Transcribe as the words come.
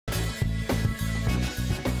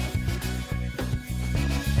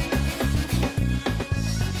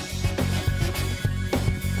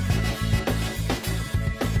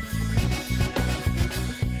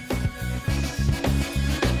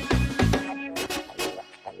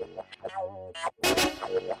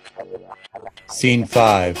Scene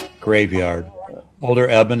 5, Graveyard. Older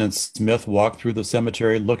Eben and Smith walk through the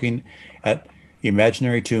cemetery looking at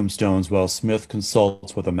imaginary tombstones while Smith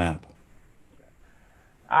consults with a map.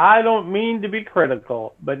 I don't mean to be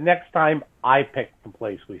critical, but next time I pick the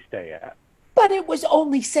place we stay at. But it was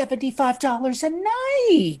only $75 a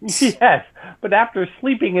night. Yes, but after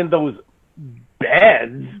sleeping in those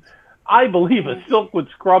beds, I believe a silkwood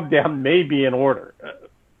scrub down may be in order.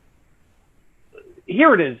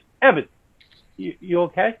 Here it is. Evan, you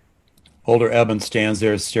okay? Older Eben stands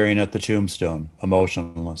there staring at the tombstone,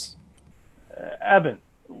 emotionless. Evan,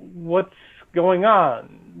 what's going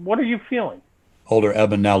on? What are you feeling? Older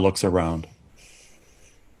Eben now looks around.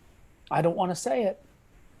 I don't want to say it.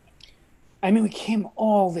 I mean, we came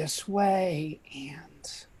all this way,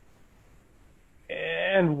 and...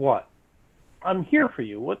 And what? I'm here for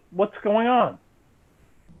you. What's going on?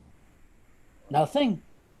 Nothing.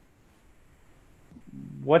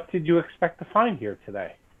 What did you expect to find here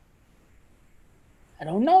today? I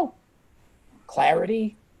don't know.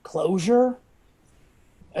 Clarity, closure,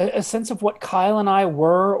 a sense of what Kyle and I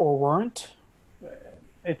were or weren't.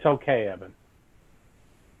 It's okay, Evan.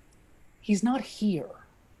 He's not here.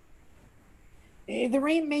 The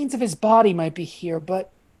remains of his body might be here,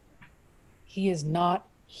 but he is not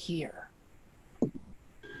here.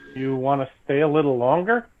 You want to stay a little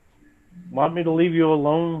longer? Want me to leave you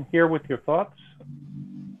alone here with your thoughts?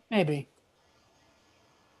 Maybe.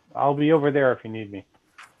 I'll be over there if you need me.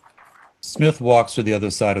 Smith walks to the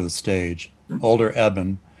other side of the stage. Older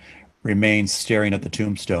Eben remains staring at the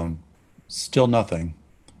tombstone. Still nothing.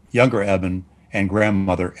 Younger Eben and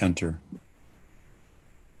grandmother enter.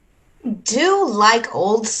 Do like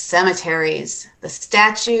old cemeteries, the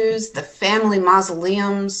statues, the family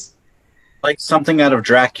mausoleums. Like something out of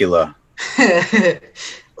Dracula.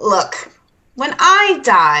 Look, when I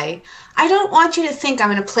die, I don't want you to think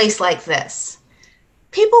I'm in a place like this.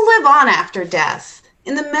 People live on after death,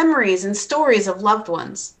 in the memories and stories of loved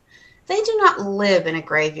ones. They do not live in a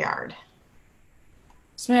graveyard.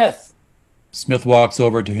 Smith. Smith walks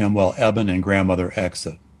over to him while Eben and grandmother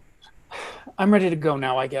exit. I'm ready to go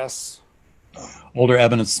now, I guess. Older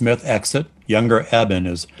Eben and Smith exit. Younger Eben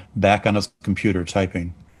is back on his computer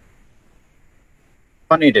typing.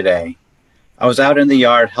 Funny today. I was out in the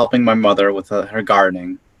yard helping my mother with her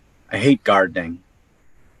gardening. I hate gardening.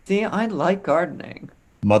 See, I like gardening.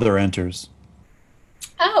 Mother enters.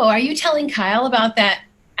 Oh, are you telling Kyle about that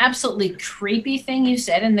absolutely creepy thing you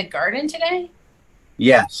said in the garden today?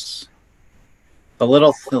 Yes. The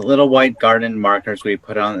little white garden markers we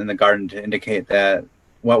put on in the garden to indicate that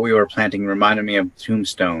what we were planting reminded me of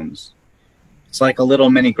tombstones. It's like a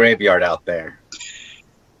little mini graveyard out there.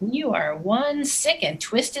 You are one sick and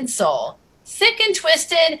twisted soul. Sick and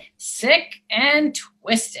twisted, sick and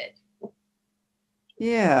twisted.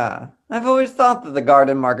 Yeah, I've always thought that the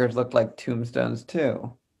garden markers looked like tombstones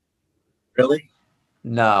too. Really?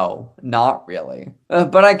 No, not really.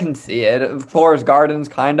 But I can see it. Flora's gardens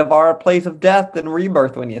kind of are a place of death and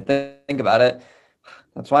rebirth when you think about it.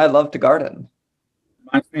 That's why I love to garden.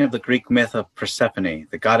 Reminds me of the Greek myth of Persephone,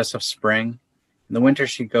 the goddess of spring. In the winter,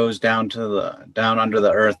 she goes down under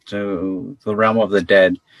the earth to the realm of the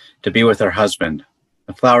dead to be with her husband.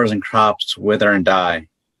 The flowers and crops wither and die.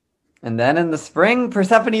 And then in the spring,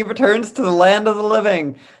 Persephone returns to the land of the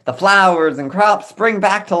living. The flowers and crops spring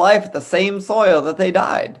back to life at the same soil that they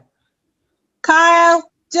died.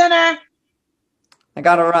 Kyle, dinner. I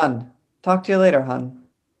gotta run. Talk to you later, hon.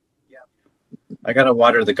 I gotta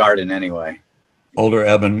water the garden anyway. Older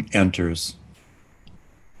Eben enters.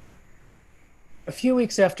 A few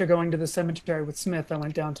weeks after going to the cemetery with Smith, I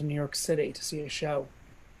went down to New York City to see a show.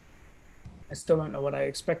 I still don't know what I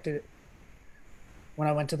expected when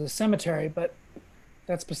I went to the cemetery, but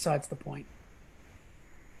that's besides the point.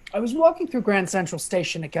 I was walking through Grand Central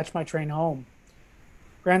Station to catch my train home.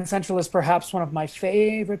 Grand Central is perhaps one of my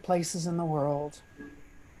favorite places in the world.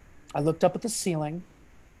 I looked up at the ceiling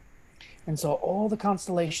and saw all the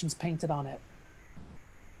constellations painted on it.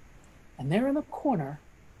 And there in the corner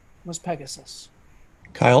was Pegasus.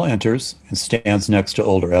 Kyle enters and stands next to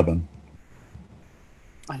older Eben.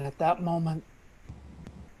 And at that moment,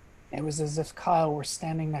 it was as if Kyle were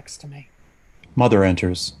standing next to me. Mother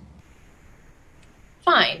enters.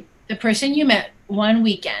 Fine. The person you met one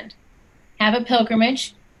weekend. Have a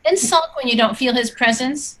pilgrimage and sulk when you don't feel his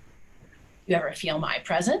presence. You ever feel my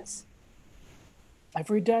presence?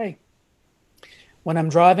 Every day. When I'm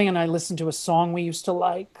driving and I listen to a song we used to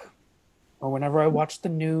like, or whenever I watch the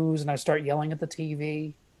news and I start yelling at the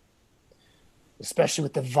TV, especially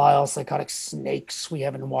with the vile psychotic snakes we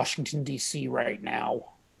have in Washington, D.C. right now.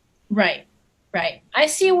 Right. Right. I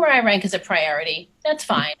see where I rank as a priority. That's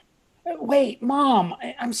fine. Wait, Mom,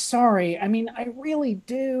 I'm sorry. I mean, I really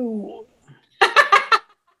do.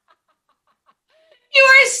 You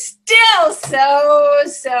are still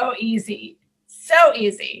so easy. So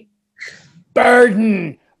easy.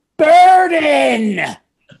 Burden! Burden!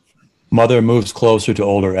 Mother moves closer to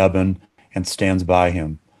older Eben and stands by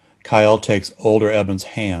him. Kyle takes older Eben's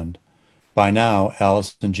hand. By now,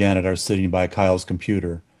 Alice and Janet are sitting by Kyle's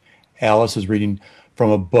computer. Alice is reading from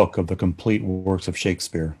a book of the complete works of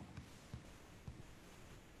Shakespeare.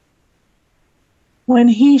 When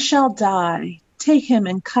he shall die, take him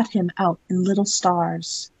and cut him out in little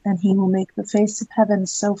stars, and he will make the face of heaven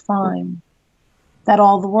so fine that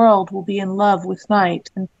all the world will be in love with night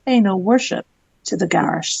and pay no worship to the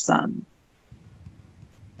garish sun.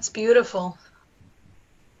 That's beautiful.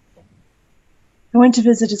 I went to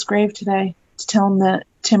visit his grave today to tell him that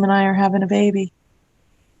Tim and I are having a baby.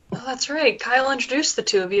 Oh, that's right. Kyle introduced the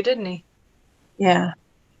two of you, didn't he? Yeah.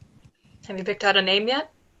 Have you picked out a name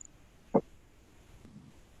yet?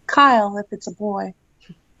 Kyle, if it's a boy.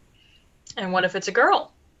 And what if it's a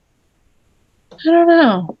girl? I don't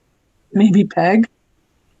know. Maybe Peg?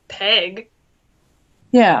 Peg?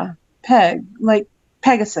 Yeah, Peg. Like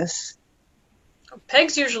Pegasus.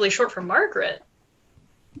 Peg's usually short for Margaret.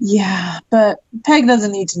 Yeah, but Peg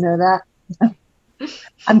doesn't need to know that.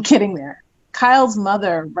 I'm kidding there. Kyle's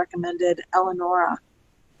mother recommended Eleonora.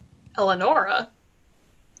 Eleonora?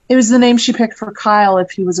 It was the name she picked for Kyle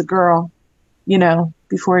if he was a girl. You know,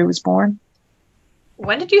 before he was born.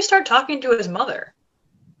 When did you start talking to his mother?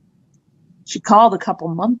 She called a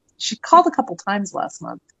couple times last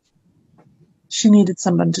month. She needed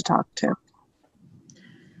someone to talk to.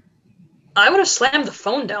 I would have slammed the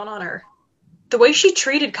phone down on her. The way she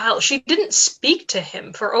treated Kyle, she didn't speak to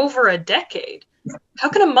him for over a decade. How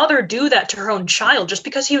can a mother do that to her own child just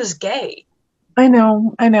because he was gay? I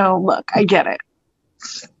know. Look, I get it.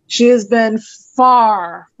 She has been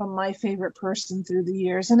far from my favorite person through the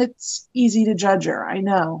years, and it's easy to judge her, I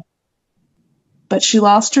know. But she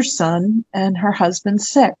lost her son, and her husband's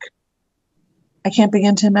sick. I can't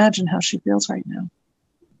begin to imagine how she feels right now.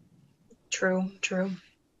 True.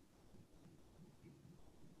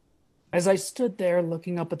 As I stood there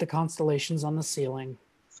looking up at the constellations on the ceiling,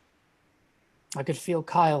 I could feel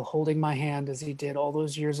Kyle holding my hand as he did all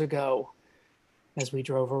those years ago as we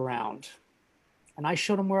drove around. And I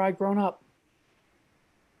showed him where I'd grown up.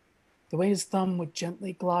 The way his thumb would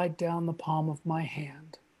gently glide down the palm of my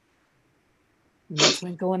hand. And the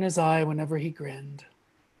twinkle in his eye whenever he grinned.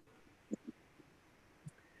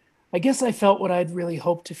 I guess I felt what I'd really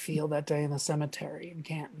hoped to feel that day in the cemetery in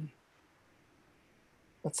Canton.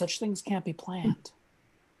 But such things can't be planned,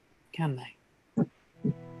 can they?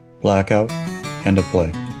 Blackout. End of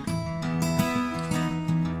play.